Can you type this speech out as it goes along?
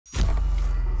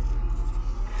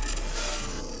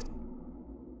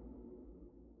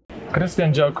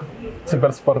Krystian Dziok,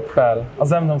 cybersport.pl, a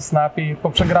ze mną Snappi po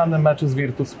przegranym meczu z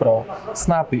Virtus Pro.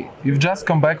 Snappi, you've just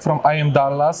come back from IEM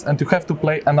Dallas and you have to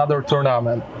play another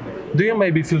tournament. Do you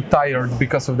maybe feel tired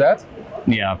because of that?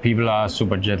 Yeah, people are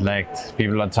super jet lagged.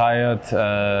 People are tired.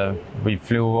 We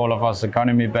flew all of us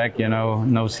economy back, you know,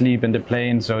 no sleep in the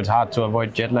plane, so it's hard to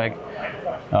avoid jet lag.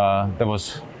 There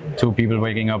was 2 people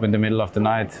waking up in the middle of the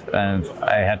night, and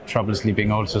I had trouble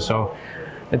sleeping also. So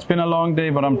it's been a long day,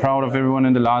 but I'm proud of everyone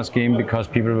in the last game because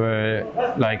people were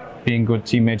like being good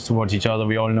teammates towards each other.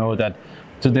 We all know that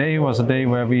today was a day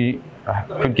where we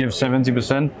could give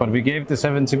 70%, but we gave the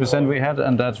 70% we had,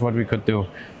 and that's what we could do.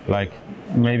 Like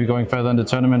maybe going further in the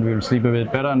tournament, we will sleep a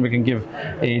bit better and we can give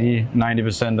 80,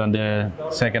 90% on the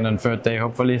second and third day,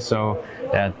 hopefully. So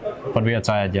yeah, but we are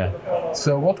tired, yeah.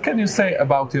 So what can you say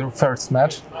about your first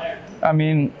match? I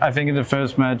mean, I think in the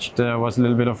first match there was a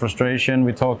little bit of frustration.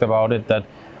 We talked about it, that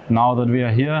now that we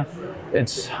are here,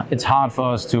 it's hard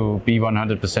for us to be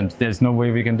 100%. There's no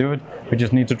way we can do it. We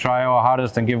just need to try our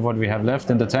hardest and give what we have left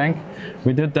in the tank.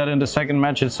 We did that in the second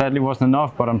match. It sadly wasn't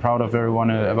enough, but I'm proud of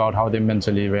everyone about how they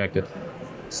mentally reacted.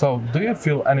 So do you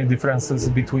feel any differences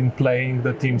between playing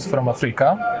the teams from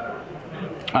Africa?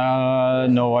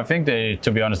 No, I think they,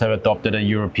 to be honest, have adopted a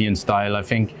European style. I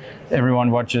think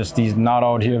everyone watches these not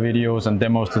out here videos and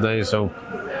demos today, so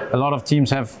a lot of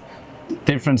teams have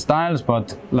different styles,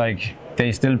 but like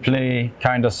they still play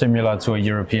kind of similar to a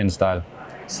European style.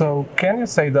 So can you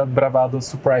say that Bravado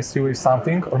surprised you with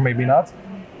something, or maybe not?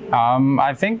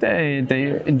 I think they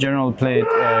in general played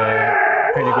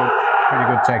pretty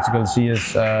good tactical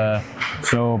CS.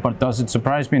 So, but does it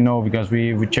surprise me? No, because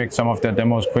we checked some of their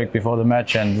demos quick before the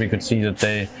match, and we could see that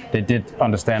they did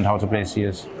understand how to play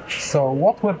CS. So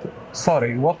what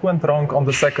went wrong on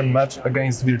the second match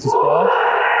against Virtus Pro?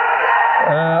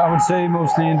 I would say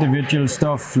mostly individual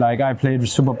stuff. Like I played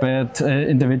super bad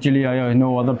individually. I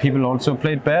know other people also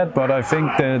played bad, but I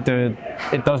think that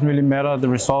it doesn't really matter the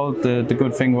result. The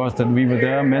good thing was that we were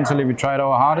there mentally. We tried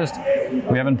our hardest.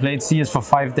 We haven't played CS for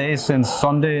 5 days since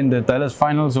Sunday in the Dallas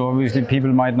final, so obviously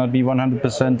people might not be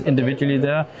 100% individually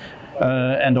there.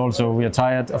 And also we are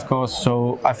tired, of course.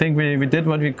 So I think we did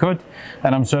what we could,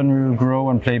 and I'm certain we will grow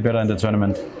and play better in the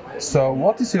tournament. So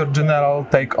what is your general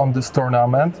take on this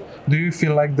tournament? Do you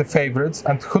feel like the favorites,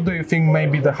 and who do you think may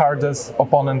be the hardest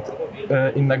opponent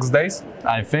in next days?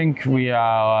 I think we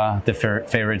are the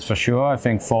favorites for sure. I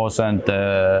think Force and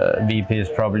VP is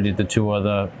probably the 2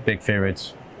 other big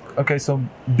favorites. Okay, so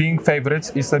being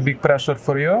favorites is a big pressure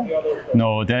for you?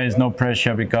 No, there is no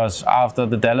pressure, because after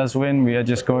the Dallas win, we are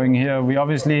just going here.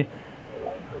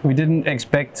 We didn't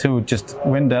expect to just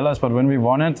win Dallas, but when we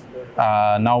won it,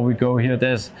 now we go here.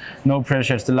 There's no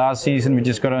pressure. It's the last season. We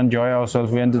just got to enjoy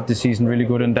ourselves. We ended the season really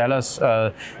good in Dallas.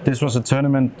 This was a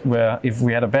tournament where if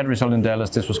we had a bad result in Dallas,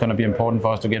 this was going to be important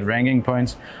for us to get ranking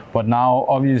points. But now,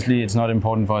 obviously, it's not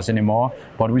important for us anymore.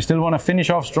 But we still want to finish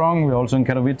off strong. We're also in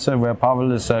Katowice, where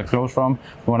Pavel is close from.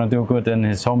 We want to do good in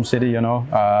his home city, you know.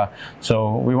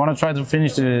 So we want to try to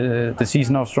finish the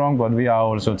season off strong, but we are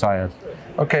also tired.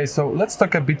 Okay, so let's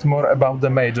talk a bit more about the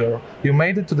major. You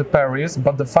made it to the Paris,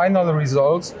 but the final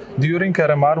results during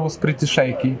RMR was pretty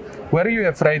shaky. Were you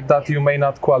afraid that you may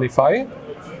not qualify?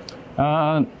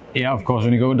 Yeah, of course,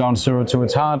 when you go down 0-2,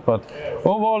 it's hard, but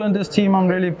overall in this team, I'm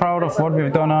really proud of what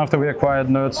we've done after we acquired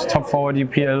Nerds, top forward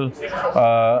EPL,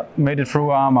 made it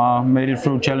through Arma, made it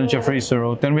through Challenger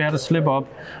 3-0. Then we had a slip up,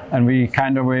 and we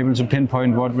kind of were able to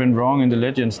pinpoint what went wrong in the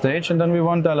Legend stage, and then we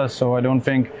won Dallas, so I don't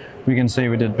think we can say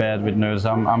we did bad with Nerds.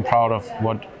 I'm proud of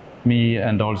what me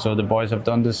and also the boys have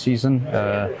done this season,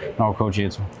 our coach here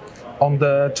too. On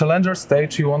the Challenger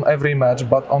stage, you won every match,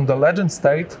 but on the Legend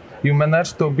stage, you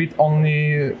managed to beat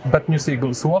only Bad News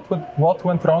Eagles. What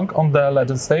went wrong on the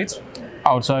Legend stage?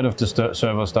 Outside of the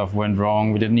server stuff went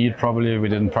wrong. We didn't eat properly. We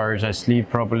didn't prioritize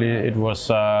sleep properly. It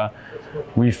was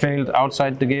we failed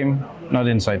outside the game, not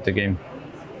inside the game.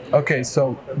 Okay,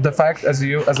 so the fact as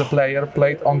you as a player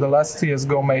played on the last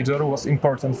CS:GO major was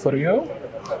important for you?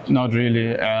 Not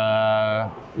really.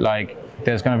 Like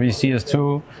there's gonna be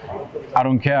CS2. I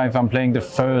don't care if I'm playing the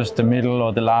first, the middle,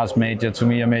 or the last major. To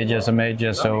me, a major is a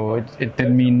major, so it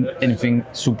didn't mean anything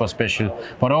super special.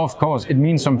 But of course, it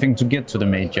means something to get to the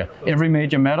major. Every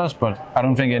major matters, but I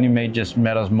don't think any major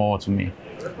matters more to me.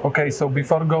 Okay, so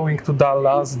before going to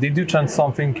Dallas, did you change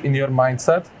something in your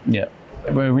mindset? Yeah.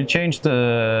 We changed.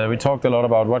 We talked a lot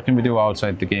about what can we do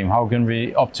outside the game. How can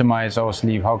we optimize our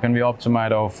sleep? How can we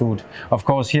optimize our food? Of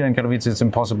course, here in Katowice, it's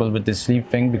impossible with this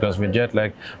sleep thing because we're jet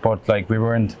lagged. But like we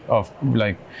weren't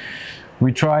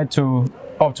we tried to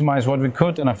optimize what we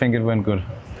could, and I think it went good.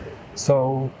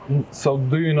 So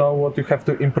do you know what you have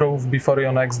to improve before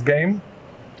your next game?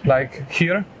 Like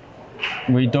here?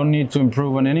 We don't need to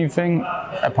improve on anything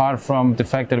apart from the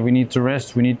fact that we need to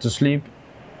rest, we need to sleep,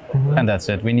 and that's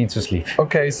it. We need to sleep.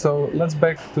 Okay, so let's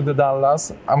back to the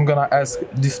Dallas. I'm gonna ask,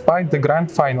 despite the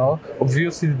grand final,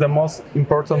 obviously the most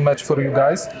important match for you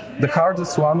guys, the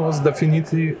hardest one was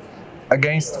definitely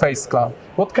against Face Clan.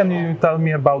 What can you tell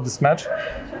me about this match?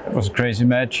 It was a crazy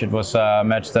match. It was a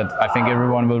match that I think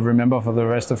everyone will remember for the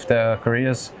rest of their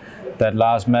careers. That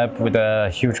last map with a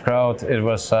huge crowd,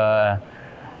 it's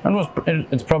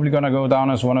probably gonna go down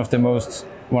as one of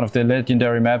the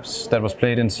legendary maps that was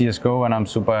played in CS:GO, and I'm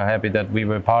super happy that we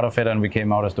were part of it and we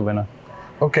came out as the winner.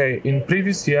 Okay, in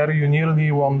previous year you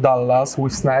nearly won Dallas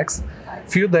with snacks.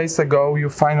 Few days ago you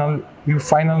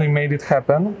finally made it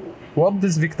happen. What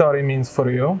this victory means for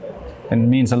you? It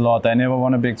means a lot. I never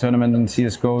won a big tournament in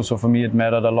CS:GO, so for me it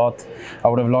mattered a lot. I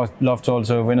would have loved to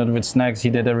also win it with Snacks. He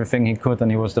did everything he could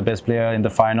and he was the best player in the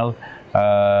final.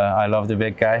 I love the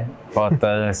big guy,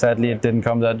 but sadly it didn't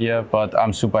come that year, but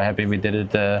I'm super happy we did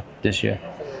it this year.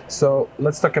 So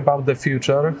let's talk about the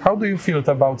future. How do you feel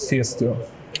about CS2?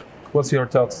 What's your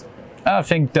thoughts? I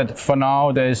think that for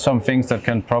now there is some things that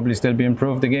can probably still be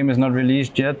improved. The game is not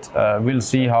released yet. We'll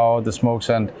see how the smokes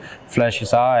and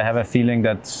flashes are. I have a feeling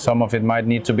that some of it might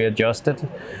need to be adjusted.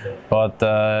 But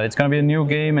it's going to be a new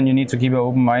game and you need to keep an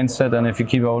open mindset. And if you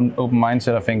keep an open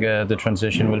mindset, I think the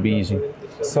transition will be easy.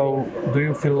 So do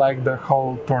you feel like the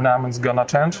whole tournament's going to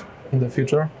change in the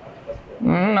future?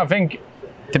 I think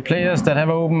the players that have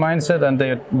an open mindset and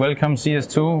they welcome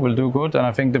CS2 will do good, and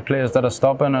I think the players that are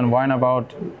stubborn and whine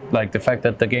about like the fact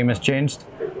that the game has changed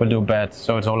will do bad.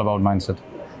 So it's all about mindset.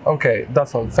 Okay,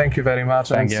 that's all. Thank you very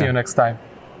much and see you next time.